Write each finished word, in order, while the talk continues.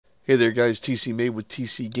Hey there guys, TC Made with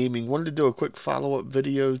TC Gaming. Wanted to do a quick follow-up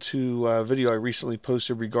video to a video I recently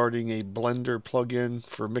posted regarding a Blender plugin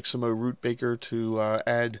for Mixamo Root Baker to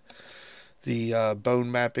add the bone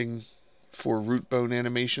mapping for root bone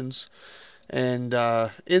animations. And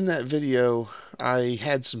in that video, I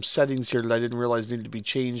had some settings here that I didn't realize needed to be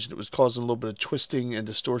changed. It was causing a little bit of twisting and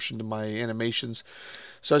distortion to my animations.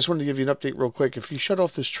 So I just wanted to give you an update real quick. If you shut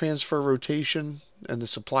off this transfer rotation and the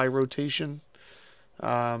supply rotation,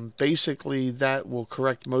 basically that will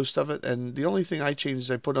correct most of it. And the only thing I changed is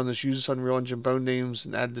I put on this use Unreal Engine bone names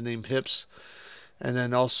and added the name hips, and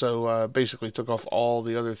then also basically took off all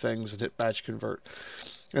the other things and hit batch convert.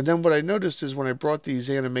 And then what I noticed is when I brought these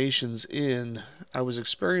animations in, I was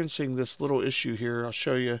experiencing this little issue here. I'll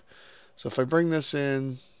show you. So if I bring this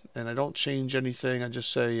in and I don't change anything, I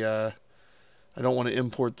just say I don't want to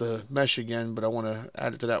import the mesh again, but I want to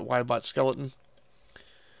add it to that YBot skeleton.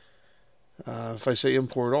 If I say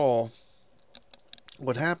import all,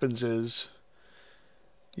 what happens is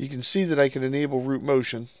you can see that I can enable root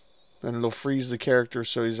motion, and it'll freeze the character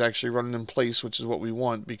so he's actually running in place, which is what we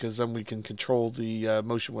want, because then we can control the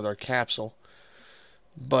motion with our capsule.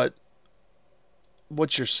 But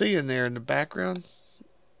what you're seeing there in the background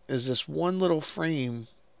is this one little frame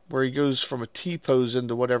where he goes from a T-pose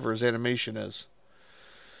into whatever his animation is.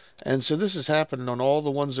 And so this is happening on all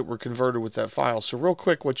the ones that were converted with that file. So real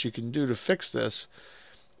quick, what you can do to fix this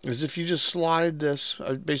is if you just slide this,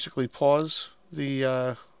 basically pause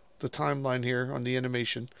the timeline here on the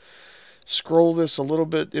animation, scroll this a little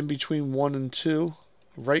bit in between 1 and 2,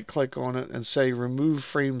 right click on it and say remove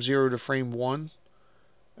frame 0 to frame 1,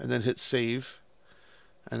 and then hit save,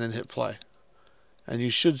 and then hit play. And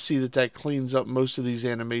you should see that that cleans up most of these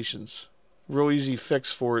animations. Real easy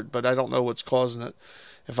fix for it, but I don't know what's causing it.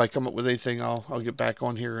 If I come up with anything, I'll get back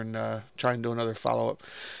on here and try and do another follow-up.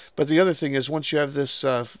 But the other thing is, once you have this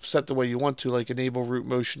set the way you want to, like enable root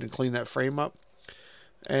motion and clean that frame up,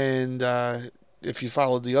 and if you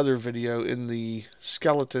followed the other video, in the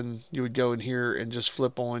skeleton, you would go in here and just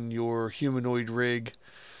flip on your humanoid rig.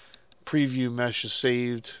 Preview mesh is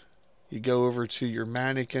saved. You go over to your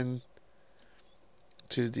mannequin,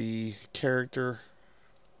 to the character.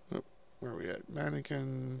 Oh, where are we at?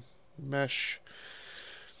 Mannequin, mesh.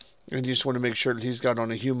 And you just want to make sure that he's got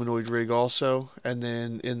on a humanoid rig also. And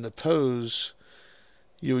then in the pose,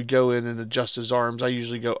 you would go in and adjust his arms. I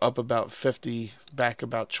usually go up about 50, back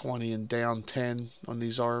about 20, and down 10 on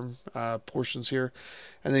these arm portions here.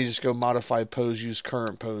 And then you just go modify pose, use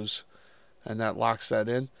current pose, and that locks that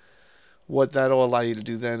in. What that'll allow you to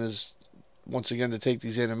do then is, once again, to take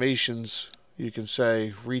these animations, you can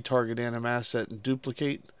say retarget anim asset and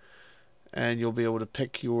duplicate, and you'll be able to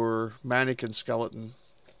pick your mannequin skeleton.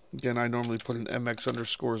 Again, I normally put an MX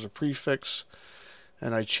underscore as a prefix,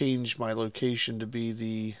 and I change my location to be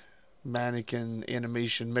the mannequin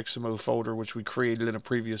animation Mixamo folder, which we created in a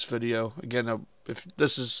previous video. Again, if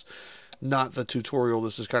this is not the tutorial,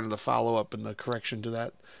 this is kind of the follow-up and the correction to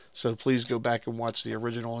that. So please go back and watch the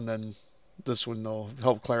original, and then this one will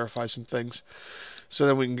help clarify some things. So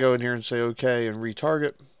then we can go in here and say OK and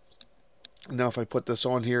retarget. Now if I put this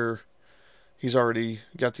on here, he's already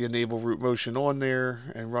got the enable root motion on there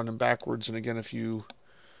and running backwards. And again, if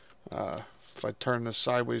I turn this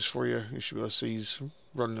sideways for you, you should be able to see he's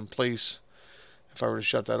running in place. If I were to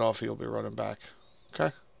shut that off, he'll be running back.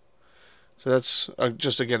 Okay. So that's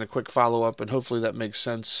just, again, a quick follow-up, and hopefully that makes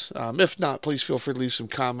sense. If not, please feel free to leave some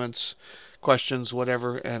comments, questions,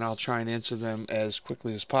 whatever, and I'll try and answer them as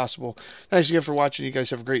quickly as possible. Thanks again for watching. You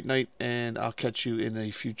guys have a great night, and I'll catch you in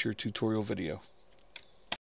a future tutorial video.